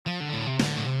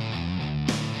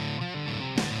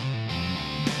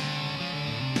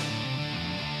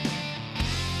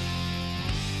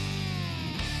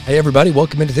Hey everybody,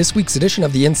 welcome into this week's edition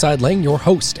of the Inside Lane. Your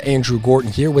host, Andrew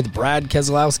Gorton, here with Brad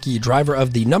Keselowski, driver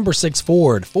of the number 6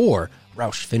 Ford for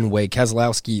Roush Fenway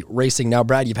Keselowski Racing. Now,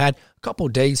 Brad, you've had a couple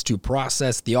days to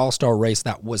process the All-Star race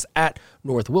that was at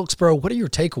North Wilkesboro. What are your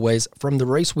takeaways from the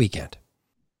race weekend?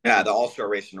 Yeah, the All-Star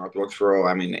race in North Wilkesboro,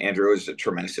 Andrew, it was a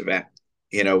tremendous event.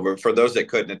 You know, for those that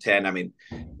couldn't attend,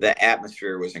 the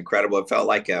atmosphere was incredible. It felt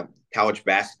like a college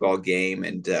basketball game,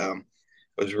 and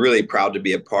I was really proud to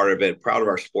be a part of it, proud of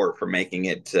our sport for making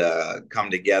it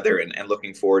come together, and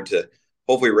looking forward to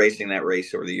hopefully racing that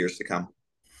race over the years to come.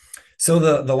 So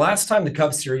the last time the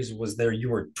Cup Series was there, you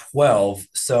were 12.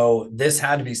 So this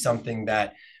had to be something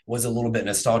that was a little bit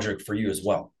nostalgic for you as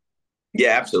well.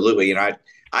 Yeah, absolutely. I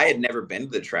had never been to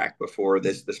the track before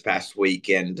this past week,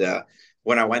 and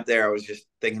when I went there, I was just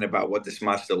thinking about what this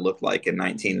must have looked like in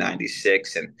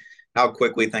 1996 and how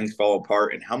quickly things fall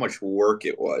apart and how much work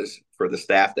it was for the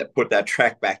staff that put that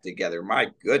track back together. My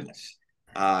goodness,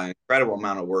 incredible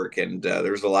amount of work, and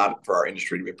there's a lot for our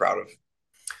industry to be proud of.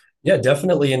 Yeah,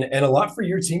 definitely. And a lot for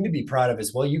your team to be proud of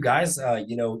as well. You guys,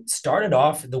 started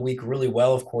off the week really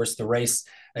well. Of course, the race,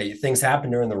 things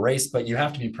happen during the race, but you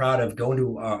have to be proud of going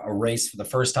to a race for the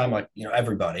first time, like,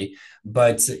 everybody,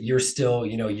 but you're still,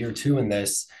 year two in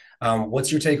this.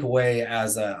 What's your takeaway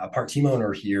as a part team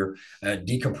owner here,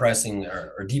 decompressing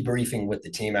or debriefing with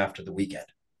the team after the weekend?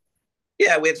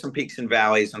 Yeah, we had some peaks and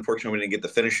valleys. Unfortunately, we didn't get the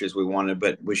finishes we wanted,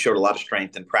 but we showed a lot of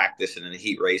strength in practice and in the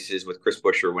heat races with Chris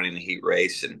Buescher winning the heat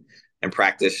race and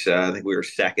practice. I think we were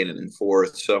second and then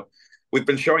fourth. So we've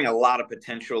been showing a lot of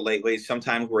potential lately.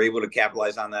 Sometimes we're able to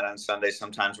capitalize on that on Sunday.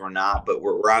 Sometimes we're not, but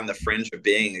we're on the fringe of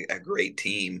being a great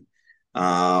team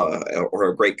or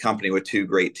a great company with two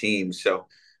great teams. So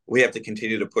we have to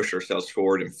continue to push ourselves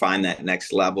forward and find that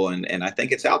next level. And I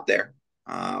think it's out there,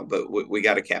 but we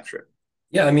got to capture it.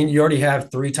 Yeah, I mean, you already have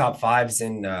 3 top 5s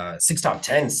and 6 top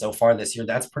 10s so far this year.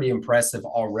 That's pretty impressive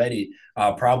already.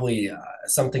 Probably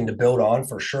something to build on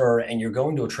for sure. And you're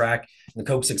going to a track in the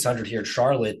Coke 600 here at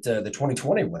Charlotte, the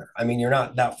 2020 winner. I mean, you're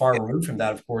not that far removed from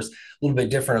that, of course, a little bit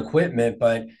different equipment,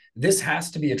 but this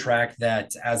has to be a track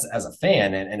that, as a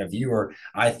fan and a viewer,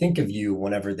 I think of you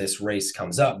whenever this race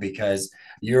comes up because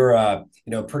you're a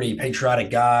pretty patriotic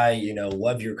guy,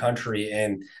 love your country,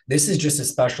 and this is just a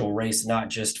special race, not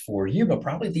just for you, but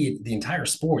probably the entire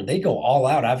sport. They go all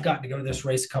out. I've gotten to go to this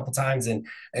race a couple times, and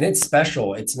it's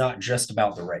special. It's not just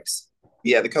about the race.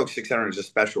 Yeah, the Coke 600 is a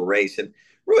special race, and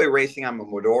really racing on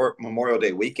Memorial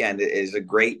Day weekend is a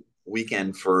great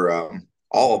weekend for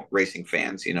all racing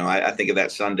fans. I think of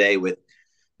that Sunday with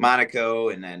Monaco,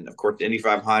 and then of course the Indy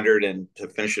 500, and to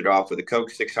finish it off with the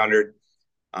Coke 600.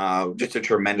 Just a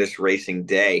tremendous racing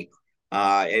day,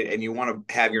 and you want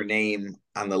to have your name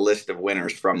on the list of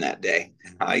winners from that day.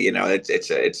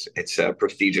 It's a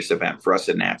prestigious event for us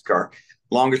in NASCAR.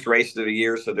 Longest race of the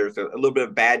year, so there's a little bit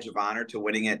of badge of honor to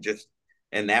winning it just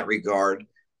in that regard.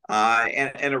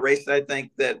 And a race that I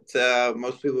think that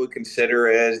most people would consider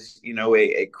as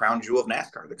a crown jewel of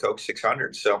NASCAR, the Coke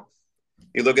 600. So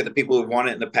you look at the people who've won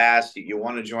it in the past, you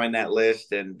want to join that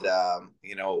list, and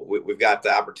we've got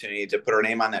the opportunity to put our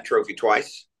name on that trophy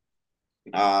twice.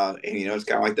 And it's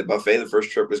kind of like the buffet. The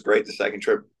first trip was great, the second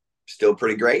trip still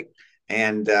pretty great,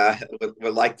 and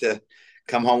would like to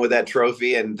come home with that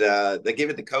trophy. And they give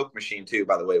it the Coke machine too,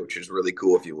 by the way, which is really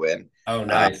cool if you win. Oh,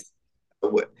 nice.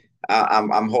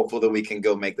 I'm hopeful that we can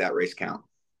go make that race count.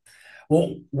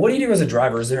 Well, what do you do as a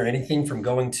driver? Is there anything from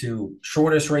going to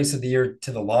shortest race of the year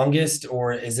to the longest,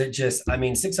 or is it just,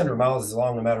 600 miles is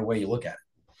long no matter where you look at it?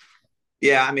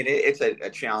 Yeah, it's a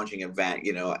challenging event.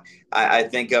 I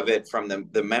think of it from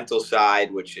the mental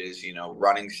side, which is,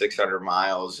 running 600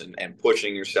 miles and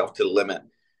pushing yourself to the limit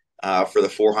for the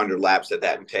 400 laps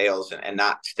that entails, and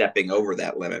not stepping over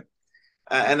that limit.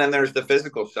 And then there's the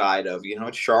physical side of,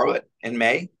 it's Charlotte in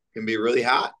May, can be really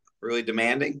hot, really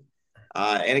demanding.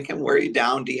 And it can wear you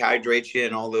down, dehydrate you,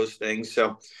 and all those things.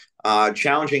 So,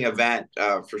 challenging event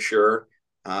for sure.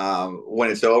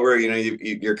 When it's over,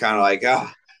 you're kind of like,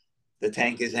 the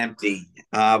tank is empty.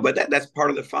 But that's part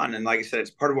of the fun. And like I said,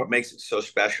 it's part of what makes it so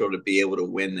special to be able to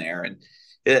win there. And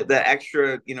the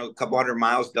extra, couple hundred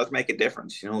miles does make a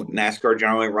difference. NASCAR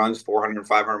generally runs 400 and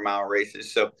 500-mile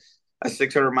races. So a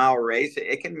 600-mile race,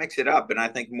 it can mix it up. And I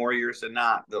think more years than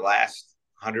not, the last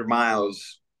 100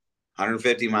 miles,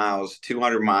 150 miles,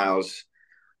 200 miles,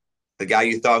 the guy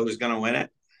you thought was going to win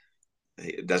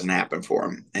it doesn't happen for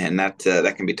him. And that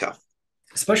can be tough.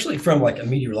 Especially from like a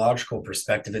meteorological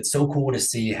perspective, it's so cool to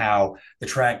see how the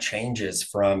track changes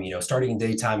from, starting in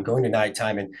daytime, going to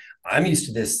nighttime. And I'm used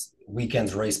to this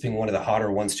weekend's race being one of the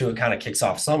hotter ones too. It kind of kicks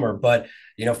off summer, but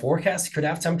forecasts could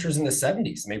have temperatures in the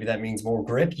 70s. Maybe that means more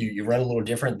grip. You run a little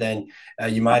different than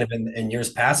you might have in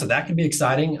years past. So that could be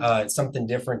exciting. It's something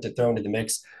different to throw into the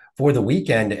mix for the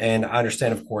weekend. And I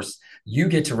understand, of course, you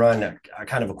get to run a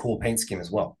kind of a cool paint scheme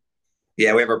as well.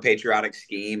 Yeah, we have our patriotic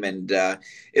scheme, and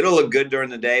it'll look good during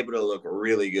the day, but it'll look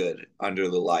really good under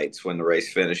the lights when the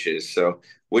race finishes. So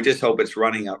we just hope it's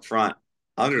running up front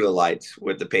under the lights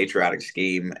with the patriotic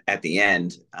scheme at the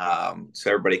end,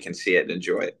 so everybody can see it and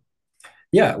enjoy it.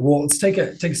 Yeah, well, let's take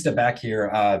a step back here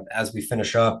as we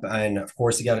finish up, and of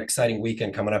course, you got an exciting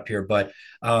weekend coming up here. But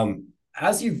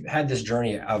as you've had this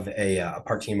journey of a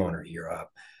part team owner here,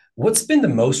 what's been the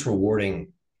most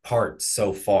rewarding part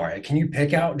so far? Can you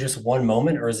pick out just one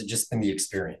moment, or has it just been the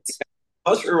experience?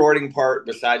 Most rewarding part,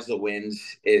 besides the wins,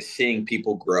 is seeing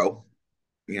people grow.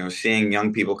 Seeing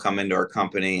young people come into our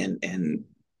company and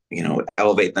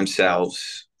elevate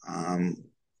themselves.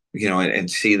 And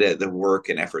see the work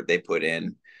and effort they put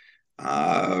in.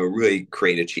 Really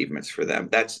create achievements for them.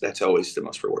 That's always the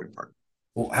most rewarding part.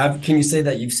 Well, can you say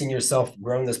that you've seen yourself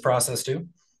grow in this process too?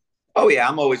 Oh yeah,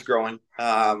 I'm always growing.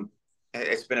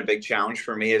 It's been a big challenge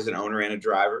for me as an owner and a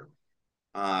driver.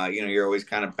 You're always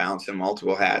kind of bouncing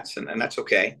multiple hats, and that's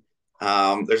okay.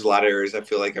 There's a lot of areas I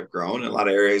feel like I've grown, and a lot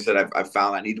of areas that I've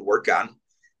found I need to work on,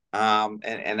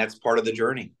 and that's part of the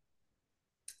journey.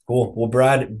 Cool. Well,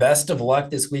 Brad, best of luck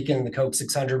this weekend in the Coke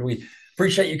 600. We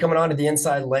appreciate you coming on to the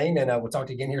inside lane, and we'll talk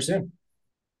to you again here soon.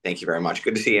 Thank you very much.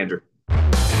 Good to see you, Andrew.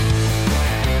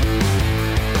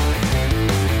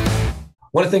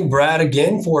 I want to thank Brad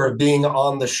again for being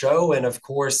on the show. And of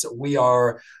course, we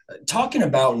are talking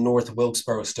about North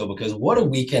Wilkesboro still because what a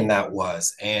weekend that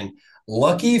was. And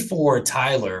lucky for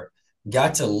Tyler,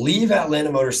 got to leave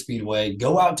Atlanta Motor Speedway,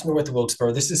 go out to North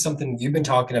Wilkesboro. This is something you've been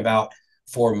talking about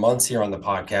for months here on the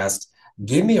podcast.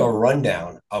 Give me a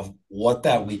rundown of what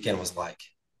that weekend was like.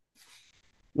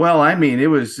 Well, I mean, it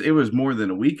was more than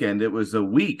a weekend. It was a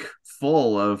week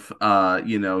full of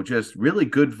just really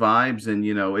good vibes, and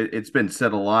it's been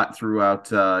said a lot throughout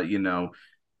the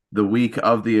week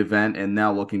of the event, and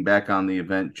now looking back on the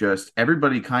event, just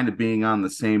everybody kind of being on the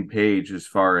same page as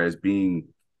far as being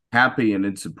happy and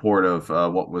in support of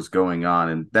what was going on,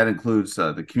 and that includes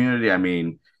the community. I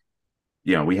mean,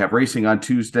 we have racing on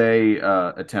Tuesday,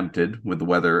 attempted with the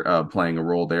weather playing a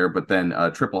role there, but then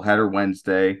triple header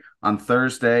Wednesday. On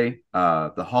Thursday,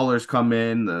 the haulers come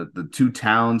in. The two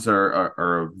towns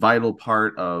are a vital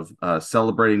part of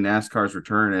celebrating NASCAR's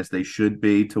return, as they should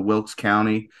be, to Wilkes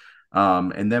County.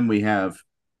 And then we have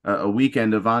a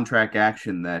weekend of on-track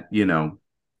action that,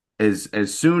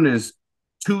 as soon as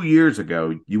 2 years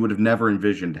ago, you would have never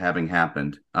envisioned having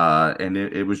happened. And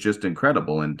it was just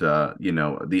incredible. And,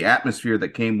 the atmosphere that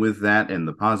came with that and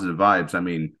the positive vibes, I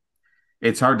mean,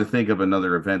 it's hard to think of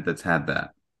another event that's had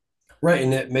that. Right.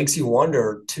 And it makes you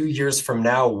wonder 2 years from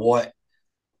now, what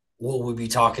will we be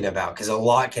talking about? Because a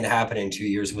lot can happen in 2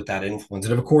 years with that influence.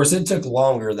 And of course, it took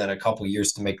longer than a couple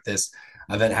years to make this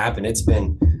event happen. It's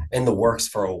been in the works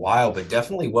for a while, but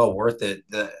definitely well worth it.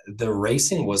 The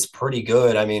racing was pretty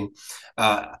good. I mean,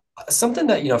 something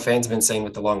that fans have been saying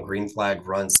with the long green flag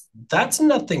runs, that's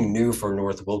nothing new for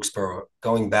North Wilkesboro.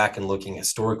 Going back and looking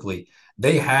historically,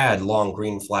 they had long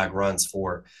green flag runs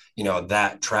for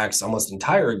that track's almost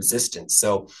entire existence.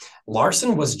 So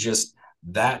Larson was just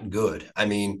that good. I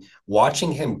mean,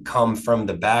 watching him come from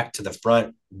the back to the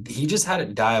front, he just had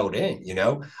it dialed in.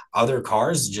 Other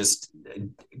cars just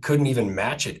couldn't even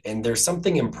match it. And there's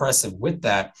something impressive with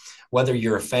that. Whether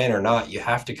you're a fan or not, you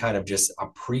have to kind of just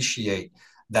appreciate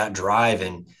that drive.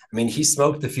 And I mean, he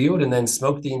smoked the field and then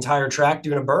smoked the entire track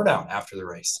doing a burnout after the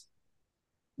race.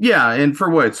 Yeah, and for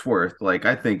what it's worth, like,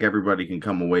 I think everybody can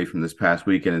come away from this past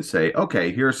weekend and say,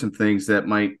 okay, here are some things that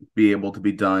might be able to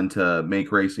be done to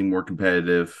make racing more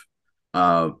competitive.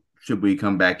 Should we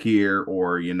come back here,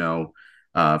 or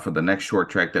for the next short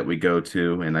track that we go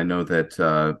to? And I know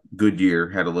that Goodyear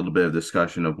had a little bit of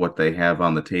discussion of what they have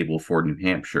on the table for New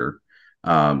Hampshire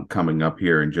coming up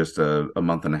here in just a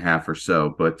month and a half or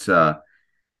so. But to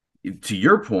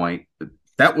your point,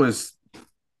 that was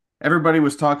everybody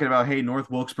was talking about, hey,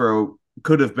 North Wilkesboro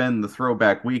could have been the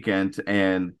throwback weekend,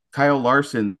 and Kyle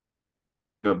Larson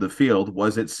of the field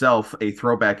was itself a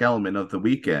throwback element of the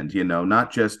weekend,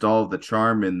 not just all the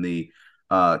charm and the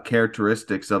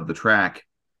characteristics of the track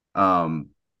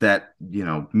that,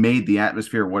 made the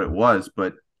atmosphere what it was,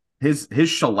 but his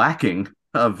shellacking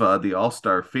of the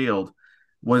All-Star field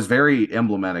was very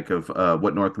emblematic of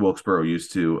what North Wilkesboro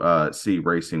used to see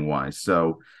racing-wise.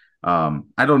 So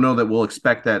I don't know that we'll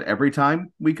expect that every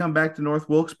time we come back to North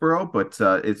Wilkesboro, but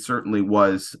it certainly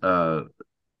was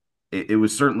it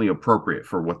was certainly appropriate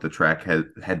for what the track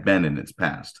had been in its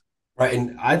past. Right.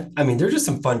 And I mean, there's just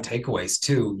some fun takeaways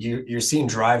too. You're seeing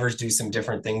drivers do some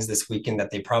different things this weekend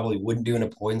that they probably wouldn't do in a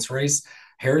points race.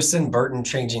 Harrison Burton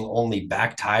changing only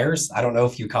back tires. I don't know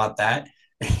if you caught that.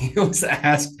 He was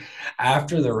asked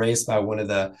after the race by one of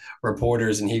the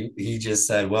reporters, and he just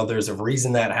said, "Well, there's a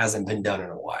reason that hasn't been done in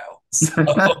a while." So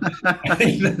I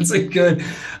think that's a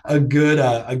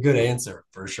good answer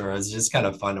for sure. It's just kind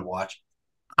of fun to watch.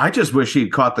 I just wish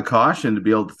he'd caught the caution to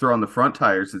be able to throw on the front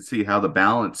tires and see how the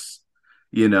balance,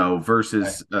 Right.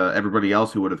 versus everybody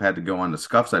else who would have had to go on the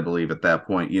scuffs, I believe, at that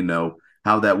point,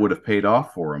 how that would have paid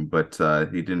off for him. But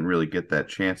he didn't really get that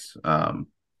chance.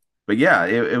 But yeah,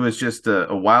 it was just a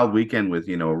wild weekend with,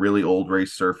 a really old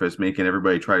race surface, making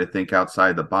everybody try to think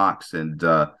outside the box. And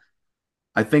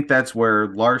I think that's where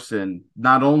Larson,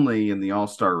 not only in the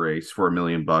All-Star race for $1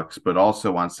 million, but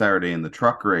also on Saturday in the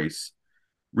truck race,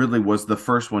 really was the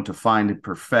first one to find and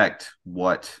perfect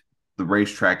what the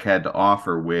racetrack had to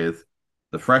offer with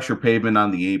the fresher pavement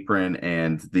on the apron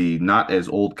and the not as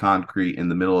old concrete in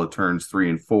the middle of turns 3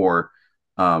 and 4.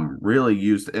 Really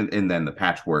used, and then the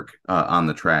patchwork on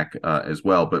the track as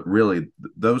well. But really,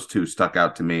 those two stuck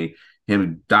out to me.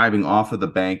 Him diving off of the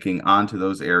banking onto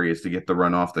those areas to get the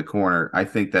run off the corner. I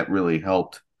think that really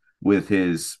helped with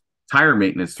his tire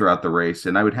maintenance throughout the race.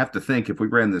 And I would have to think if we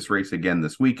ran this race again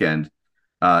this weekend,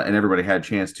 and everybody had a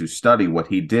chance to study what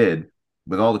he did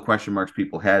with all the question marks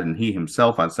people had, and he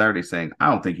himself on Saturday saying,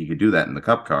 "I don't think he could do that in the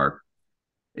Cup car."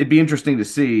 It'd be interesting to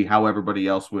see how everybody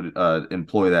else would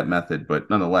employ that method, but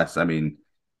nonetheless, I mean,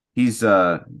 he's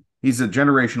uh, he's a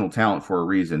generational talent for a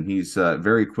reason. He's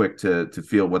very quick to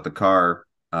feel what the car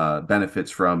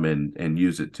benefits from and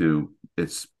use it to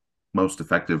its most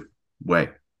effective way.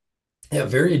 Yeah,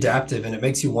 very adaptive, and it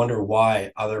makes you wonder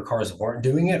why other cars weren't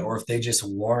doing it, or if they just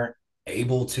weren't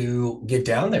able to get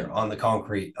down there on the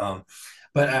concrete.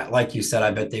 But like you said,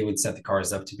 I bet they would set the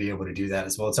cars up to be able to do that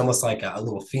as well. It's almost like a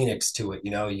little phoenix to it.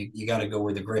 You got to go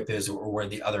where the grip is or where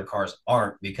the other cars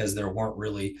aren't because there weren't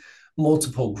really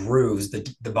multiple grooves.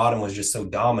 The bottom was just so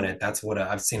dominant. That's what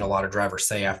I've seen a lot of drivers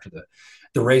say after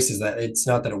the race is that it's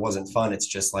not that it wasn't fun. It's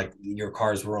just like your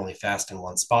cars were only fast in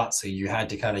one spot. So you had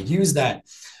to kind of use that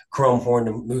chrome horn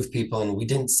to move people. And we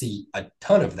didn't see a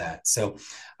ton of that. So,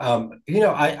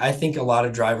 I think a lot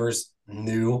of drivers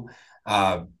knew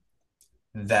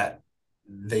that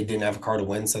they didn't have a car to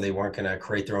win, so they weren't going to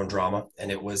create their own drama.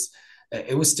 And it was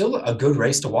still a good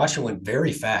race to watch. It went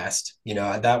very fast.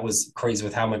 That was crazy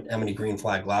with how many green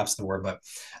flag laps there were. But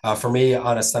for me,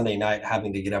 on a Sunday night,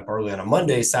 having to get up early on a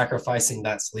Monday, sacrificing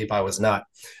that sleep, I was not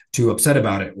too upset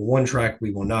about it. One track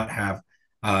we will not have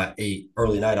a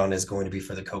early night on is going to be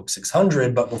for the Coke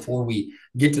 600. But before we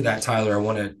get to that, Tyler, I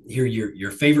want to hear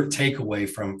your favorite takeaway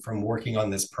from working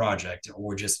on this project,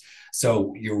 or just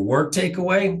so your work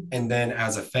takeaway, and then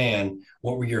as a fan,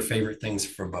 what were your favorite things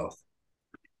for both?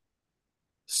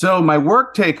 So my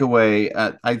work takeaway,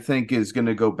 I think, is going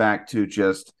to go back to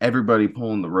just everybody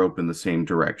pulling the rope in the same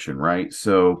direction, right?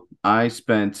 So I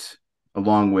spent,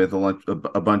 along with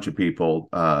a bunch of people,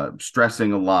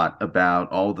 stressing a lot about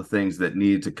all the things that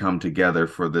needed to come together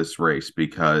for this race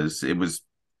because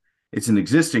it's an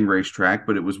existing racetrack,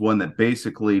 but it was one that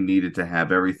basically needed to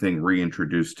have everything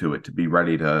reintroduced to it to be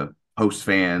ready to host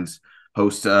fans,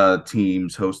 host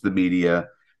teams, host the media,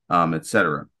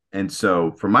 etc. And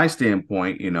so, from my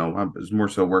standpoint, I was more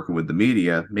so working with the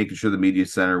media, making sure the media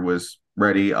center was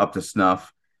ready, up to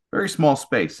snuff. Very small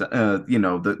space.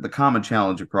 The common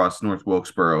challenge across North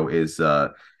Wilkesboro is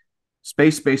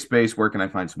space, space, space. Where can I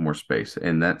find some more space?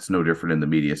 And that's no different in the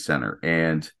media center.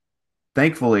 And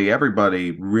thankfully,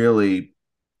 everybody really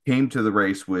came to the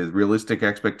race with realistic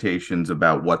expectations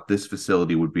about what this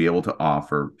facility would be able to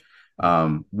offer.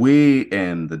 We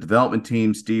and the development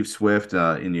team, Steve Swift,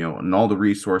 and all the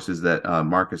resources that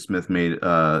Marcus Smith made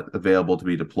available to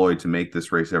be deployed to make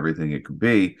this race everything it could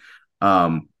be,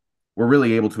 we're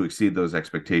really able to exceed those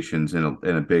expectations in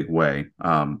a big way.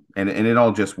 And it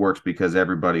all just works because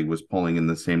everybody was pulling in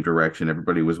the same direction.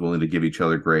 Everybody was willing to give each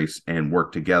other grace and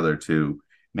work together to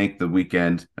make the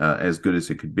weekend as good as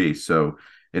it could be. So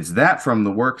it's that from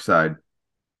the work side.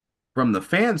 From the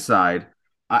fan side,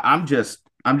 I'm just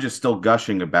still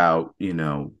gushing about,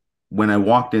 when I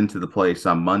walked into the place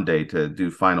on Monday to do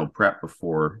final prep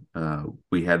before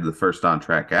we had the first on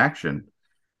track action.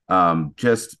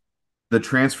 Just the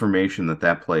transformation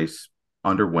that place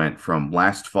underwent from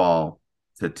last fall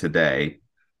to today,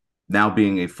 now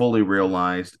being a fully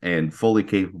realized and fully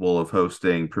capable of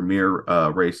hosting premier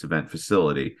race event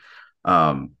facility.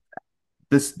 Um,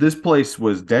 this place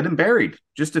was dead and buried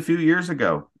just a few years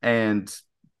ago, and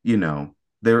you know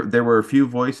there were a few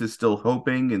voices still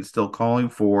hoping and still calling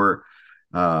for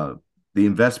uh, the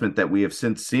investment that we have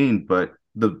since seen, but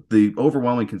the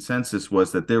overwhelming consensus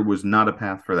was that there was not a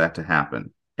path for that to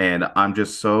happen. And I'm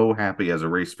just so happy as a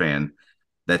race fan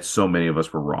that so many of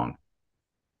us were wrong.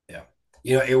 Yeah.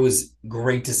 You know, it was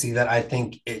great to see that. I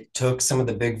think it took some of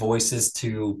the big voices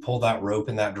to pull that rope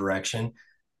in that direction,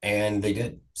 and they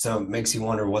did. So it makes you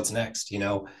wonder what's next.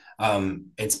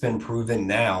 It's been proven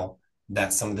now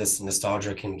that some of this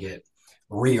nostalgia can get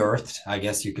re-earthed, I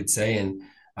guess you could say. And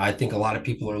I think a lot of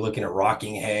people are looking at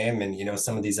Rockingham and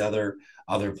some of these other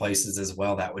places as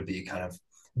well. That would be kind of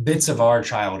bits of our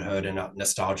childhood and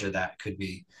nostalgia that could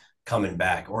be coming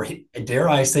back. Or dare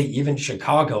I say, even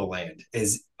Chicagoland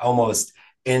is almost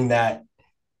in that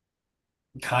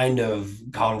kind of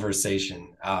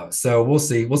conversation. So we'll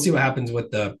see. We'll see what happens with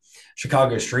the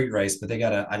Chicago street race, but they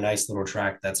got a nice little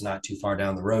track that's not too far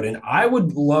down the road. And I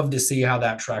would love to see how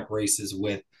that track races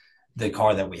with the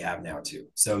car that we have now, too.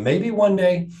 So maybe one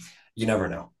day, you never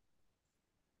know.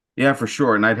 Yeah, for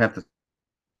sure. And I'd have to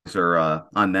are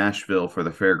on Nashville for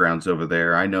the fairgrounds over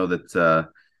there. I know that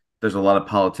there's a lot of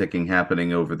politicking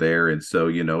happening over there, and so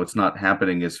it's not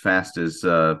happening as fast as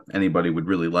anybody would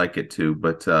really like it to.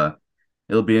 But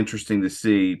it'll be interesting to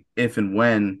see if and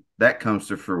when that comes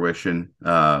to fruition,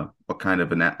 what kind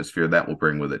of an atmosphere that will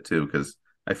bring with it too. Because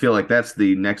I feel like that's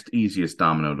the next easiest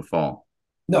domino to fall.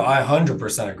 No, I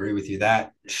 100% agree with you.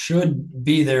 That should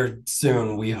be there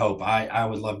soon, we hope. I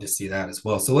would love to see that as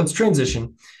well. So let's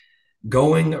transition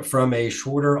going from a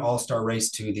shorter all-star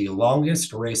race to the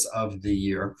longest race of the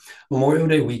year. Memorial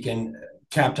Day weekend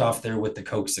capped off there with the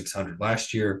Coke 600.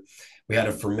 Last year, we had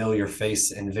a familiar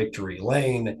face in Victory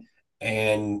Lane,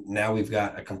 and now we've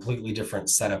got a completely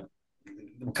different setup,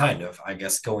 kind of, I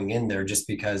guess, going in there, just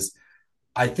because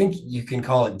I think you can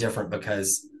call it different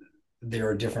because there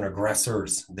are different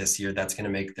aggressors this year. That's going to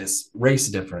make this race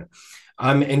different.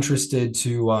 I'm interested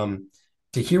to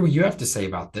hear what you have to say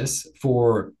about this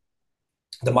for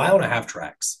the mile and a half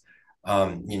tracks. I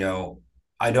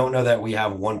don't know that we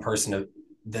have one person of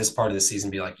this part of the season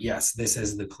be like, yes, this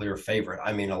is the clear favorite.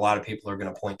 I mean, a lot of people are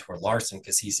going to point toward Larson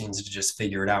because he seems to just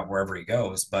figure it out wherever he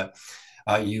goes. But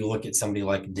you look at somebody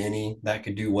like Denny that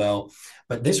could do well.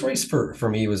 But this race for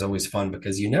me was always fun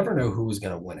because you never know who was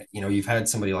going to win it. You've had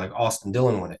somebody like Austin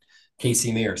Dillon win it.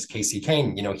 Casey Mears, Casey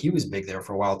Kane, he was big there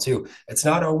for a while too. It's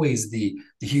not always the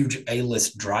huge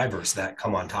A-list drivers that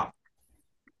come on top.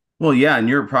 Well, yeah, and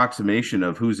your approximation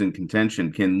of who's in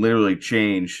contention can literally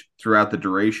change throughout the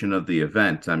duration of the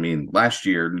event. I mean, last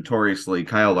year, notoriously,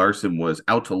 Kyle Larson was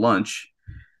out to lunch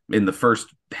in the first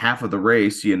half of the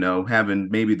race, having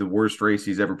maybe the worst race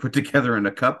he's ever put together in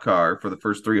a cup car for the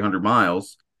first 300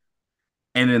 miles.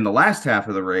 And in the last half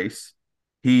of the race,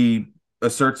 he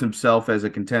asserts himself as a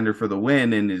contender for the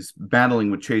win and is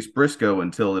battling with Chase Briscoe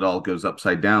until it all goes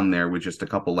upside down there with just a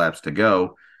couple laps to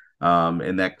go.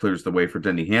 And that clears the way for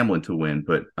Denny Hamlin to win.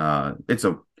 But it's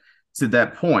to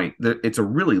that point, it's a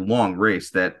really long race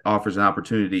that offers an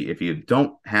opportunity. If you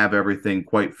don't have everything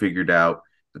quite figured out,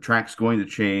 the track's going to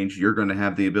change. You're going to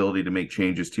have the ability to make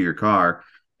changes to your car.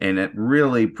 And it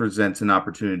really presents an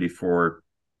opportunity for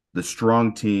the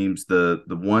strong teams, the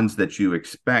ones that you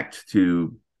expect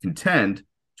to contend,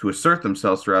 to assert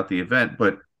themselves throughout the event.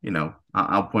 But,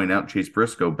 I'll point out Chase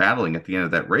Briscoe battling at the end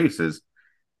of that race is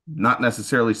not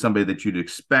necessarily somebody that you'd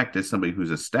expect as somebody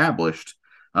who's established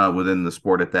within the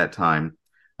sport at that time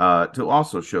to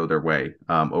also show their way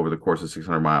over the course of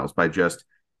 600 miles by just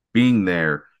being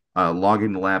there,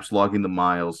 logging the laps, logging the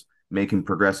miles, making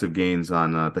progressive gains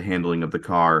on the handling of the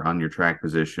car, on your track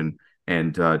position,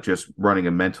 and just running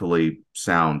a mentally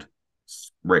sound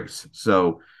race.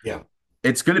 So Yeah.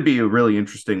 it's going to be a really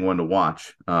interesting one to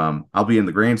watch. I'll be in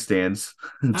the grandstands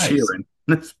Nice. cheering,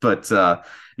 but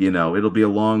it'll be a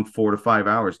long 4 to 5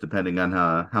 hours depending on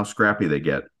how scrappy they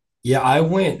get. Yeah, I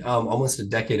went almost a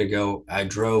decade ago. I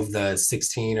drove the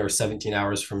 16 or 17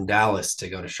 hours from Dallas to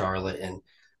go to Charlotte and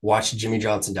watch Jimmy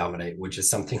Johnson dominate, which is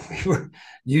something we were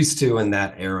used to in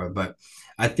that era. But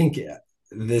I think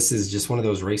this is just one of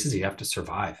those races you have to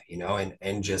survive,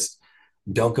 and just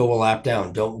don't go a lap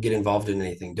down. Don't get involved in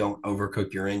anything. Don't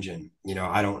overcook your engine.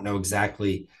 I don't know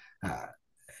exactly.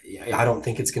 I don't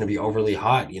think it's going to be overly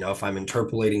hot. If I'm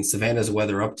interpolating Savannah's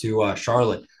weather up to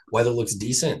Charlotte, weather looks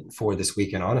decent for this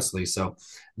weekend, honestly. So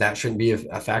that shouldn't be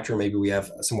a factor. Maybe we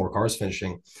have some more cars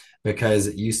finishing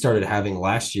because you started having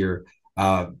last year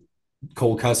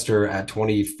Cole Custer at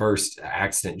 21st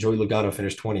accident. Joey Logano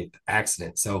finished 20th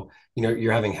accident. So,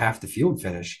 you're having half the field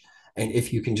finish. And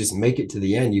if you can just make it to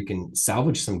the end, you can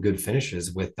salvage some good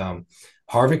finishes with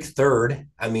Harvick third.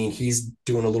 I mean, he's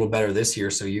doing a little better this year,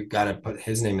 so you've got to put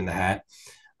his name in the hat.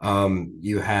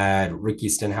 You had Ricky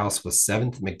Stenhouse was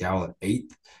seventh, McDowell at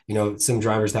eighth. Some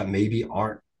drivers that maybe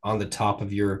aren't on the top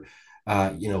of your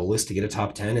list to get a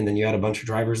top 10. And then you had a bunch of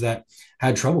drivers that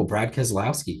had trouble. Brad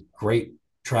Keselowski, great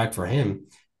track for him,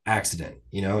 accident,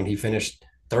 and he finished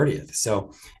 30th.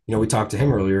 So, we talked to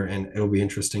him earlier, and it'll be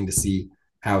interesting to see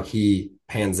how he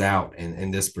pans out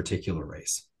in this particular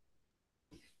race.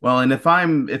 Well, and if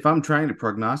I'm trying to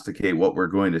prognosticate what we're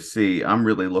going to see, I'm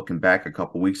really looking back a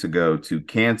couple weeks ago to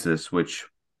Kansas, which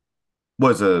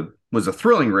was a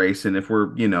thrilling race. And if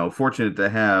we're fortunate to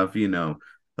have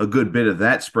a good bit of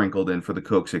that sprinkled in for the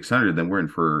Coke 600, then we're in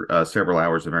for several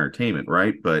hours of entertainment,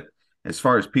 right? But as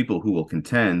far as people who will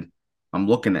contend, I'm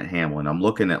looking at Hamlin, I'm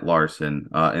looking at Larson,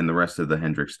 and the rest of the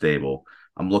Hendrick stable.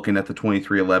 I'm looking at the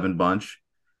 2311 bunch,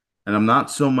 and I'm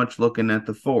not so much looking at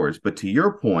the fours. But to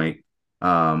your point,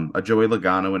 a Joey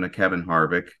Logano and a Kevin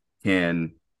Harvick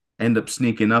can end up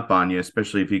sneaking up on you,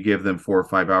 especially if you give them 4 or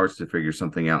 5 hours to figure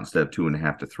something out instead of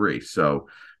 2.5 to 3. So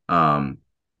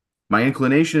my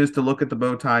inclination is to look at the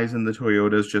bow ties and the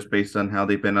Toyotas just based on how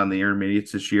they've been on the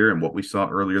intermediates this year and what we saw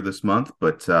earlier this month.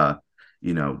 But,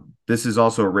 this is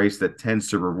also a race that tends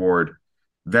to reward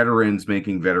veterans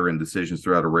making veteran decisions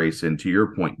throughout a race. And to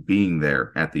your point, being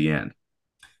there at the end.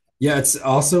 Yeah, it's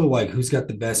also like who's got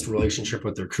the best relationship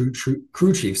with their crew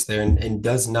chiefs there, and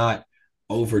does not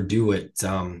overdo it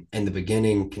in the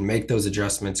beginning, can make those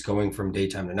adjustments going from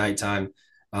daytime to nighttime.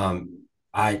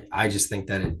 I just think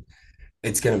that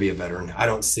it's going to be a veteran. I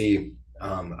don't see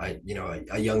a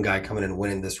young guy coming in and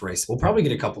winning this race. We'll probably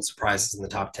get a couple surprises in the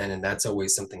top 10, and that's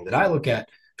always something that I look at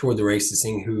toward the race, is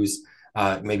seeing who's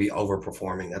maybe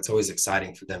overperforming. That's always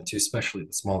exciting for them too, especially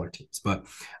the smaller teams. But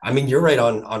I mean, you're right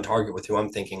on target with who I'm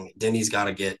thinking. Denny's got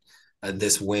to get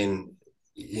this win,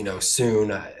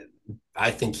 soon.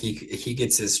 I think he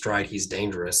gets his stride. He's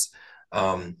dangerous.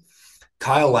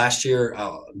 Kyle last year,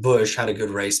 Busch had a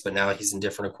good race, but now he's in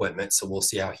different equipment, so we'll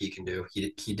see how he can do.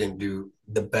 He didn't do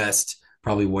the best,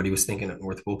 probably what he was thinking at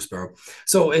North Wilkesboro.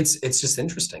 So it's just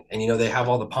interesting, and they have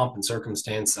all the pomp and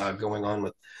circumstance going on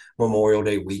with Memorial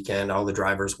Day weekend. All the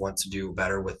drivers want to do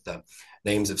better with the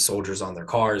names of soldiers on their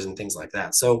cars and things like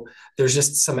that. So there's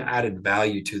just some added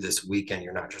value to this weekend.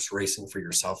 You're not just racing for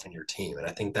yourself and your team, and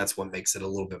I think that's what makes it a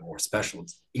little bit more special.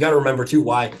 You got to remember too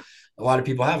why a lot of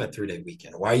people have a 3-day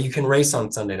weekend, why you can race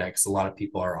on Sunday night, because a lot of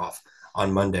people are off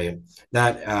on Monday.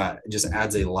 That just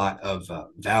adds a lot of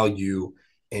value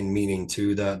and meaning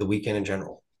to the weekend in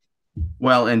general.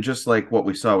 Well, and just like what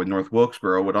we saw with North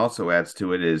Wilkesboro, what also adds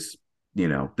to it is,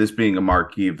 this being a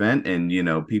marquee event and,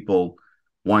 people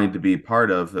wanting to be part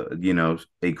of,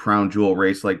 a crown jewel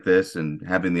race like this and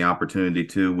having the opportunity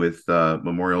to with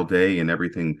Memorial Day and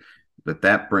everything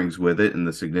that brings with it and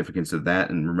the significance of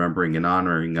that and remembering and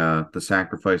honoring the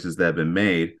sacrifices that have been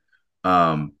made.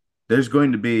 There's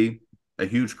going to be a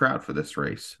huge crowd for this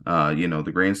race.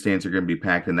 The grandstands are going to be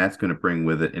packed, and that's going to bring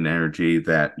with it an energy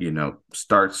that,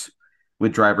 starts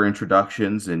with driver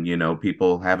introductions and,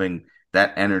 people having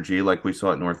that energy like we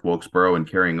saw at North Wilkesboro and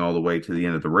carrying all the way to the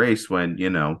end of the race when,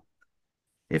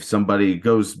 if somebody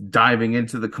goes diving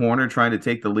into the corner trying to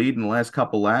take the lead in the last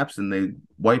couple laps and they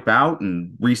wipe out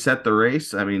and reset the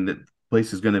race, I mean, the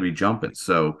place is going to be jumping.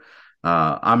 So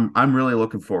I'm really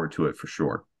looking forward to it for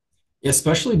sure.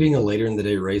 Especially being a later in the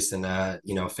day race and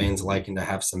fans liking to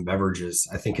have some beverages.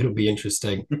 I think it'll be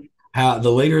interesting how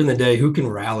the later in the day, who can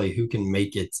rally, who can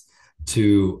make it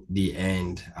to the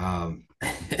end.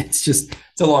 It's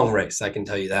a long race, I can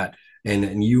tell you that.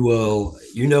 And you will,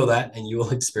 that, and you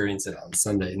will experience it on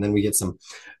Sunday. And then we get some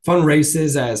fun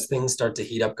races as things start to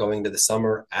heat up going to the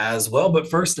summer as well. But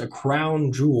first, a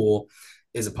crown jewel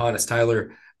is upon us.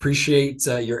 Tyler, appreciate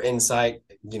your insight,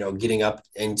 getting up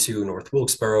into North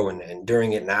Wilkesboro and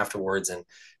during it and afterwards. And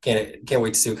can't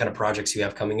wait to see what kind of projects you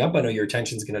have coming up. I know your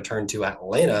attention is going to turn to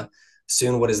Atlanta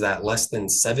soon. What is that? Less than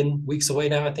 7 weeks away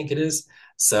now, I think it is.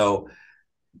 So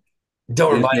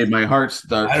don't It made remind my heart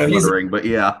start fluttering, but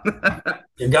yeah.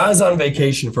 your guy's on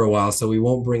vacation for a while, so we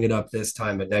won't bring it up this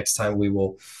time, but next time we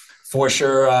will for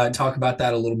sure talk about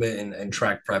that a little bit and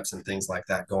track preps and things like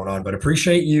that going on. But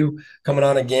appreciate you coming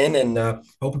on again, and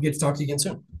hope we get to talk to you again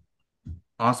soon.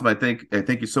 Awesome. I thank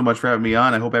you so much for having me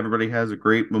on. I hope everybody has a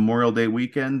great Memorial Day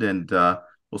weekend, and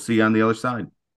we'll see you on the other side.